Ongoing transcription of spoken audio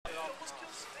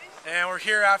And we're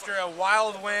here after a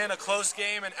wild win, a close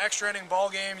game, an extra inning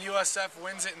ball game. USF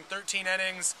wins it in 13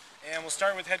 innings. And we'll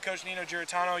start with head coach Nino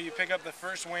Giarratano. You pick up the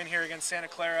first win here against Santa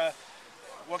Clara.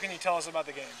 What can you tell us about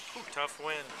the game? Tough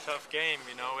win, tough game.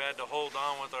 You know, we had to hold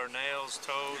on with our nails,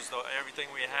 toes, everything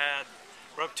we had.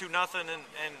 We're up 2-0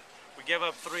 and we give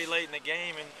up 3 late in the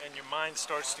game, and your mind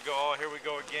starts to go, oh, here we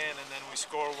go again. And then we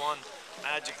score one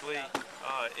magically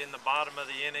in the bottom of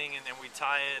the inning, and then we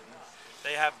tie it. And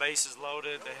they have bases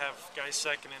loaded. They have guys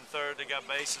second and third. They got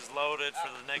bases loaded for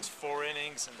the next 4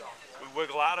 innings, and we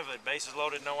wiggle out of it. Bases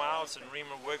loaded, no outs, and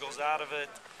Reamer wiggles out of it,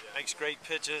 makes great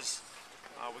pitches.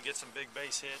 We get some big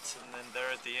base hits, and then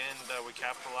there at the end, we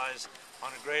capitalize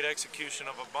on a great execution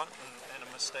of a bunt and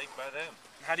a mistake by them.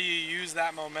 How do you use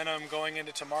that momentum going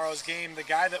into tomorrow's game? The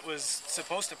guy that was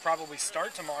supposed to probably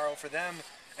start tomorrow for them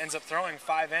ends up throwing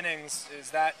 5 innings. Does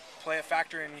that play a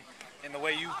factor in the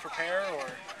way you prepare? Or?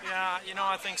 Yeah, you know,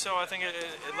 I think so. I think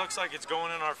it looks like it's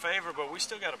going in our favor, but we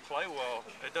still got to play well.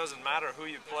 It doesn't matter who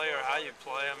you play or how you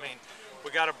play. I mean, we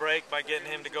got a break by getting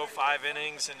him to go 5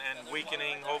 innings and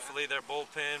weakening, hopefully, their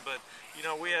bullpen. But, you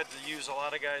know, we had to use a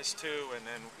lot of guys, too, and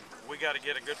then we got to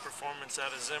get a good performance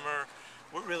out of Zimmer.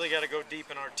 We really got to go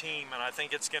deep in our team, and I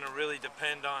think it's going to really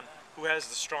depend on who has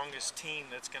the strongest team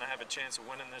that's going to have a chance of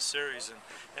winning this series.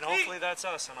 And hopefully that's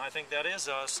us, and I think that is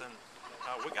us, and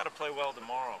we got to play well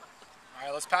tomorrow. All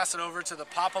right, let's pass it over to the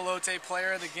Papalote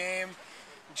player of the game.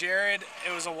 Jared,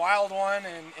 it was a wild one,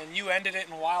 and you ended it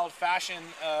in wild fashion.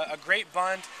 A great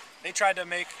bunt. They tried to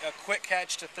make a quick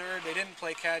catch to third. They didn't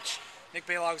play catch. Nick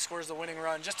Baylog scores the winning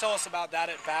run. Just tell us about that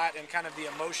at bat and kind of the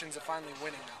emotions of finally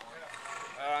winning that one.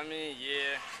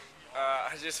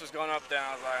 I just was going up there.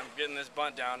 I was like, I'm getting this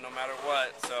bunt down no matter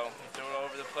what. So threw it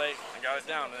over the plate. I got it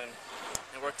down, and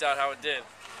it worked out how it did.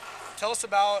 Tell us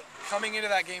about coming into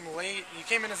that game late. You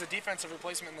came in as a defensive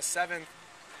replacement in the 7th.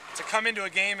 To come into a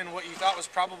game in what you thought was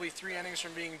probably 3 innings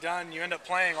from being done, you end up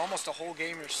playing almost a whole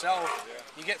game yourself.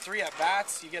 Yeah. You get 3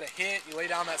 at-bats, you get a hit, you lay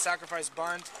down that sacrifice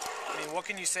bunt. I mean, what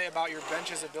can you say about your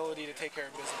bench's ability to take care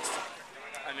of business?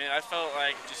 I mean, I felt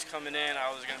like just coming in, I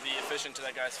was going to be efficient to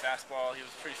that guy's fastball. He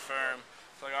was pretty firm.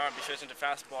 So like, all right, be efficient to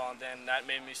fastball, and then that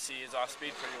made me see his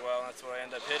off-speed pretty well, and that's what I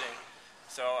ended up hitting.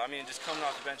 So, I mean, just coming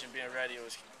off the bench and being ready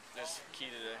was just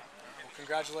key today. Well,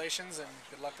 congratulations, and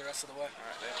good luck the rest of the way. All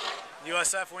right, thank you.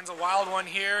 USF wins a wild one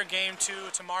here. Game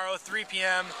 2 tomorrow, 3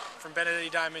 p.m. from Benedetti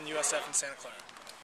Diamond, USF in Santa Clara.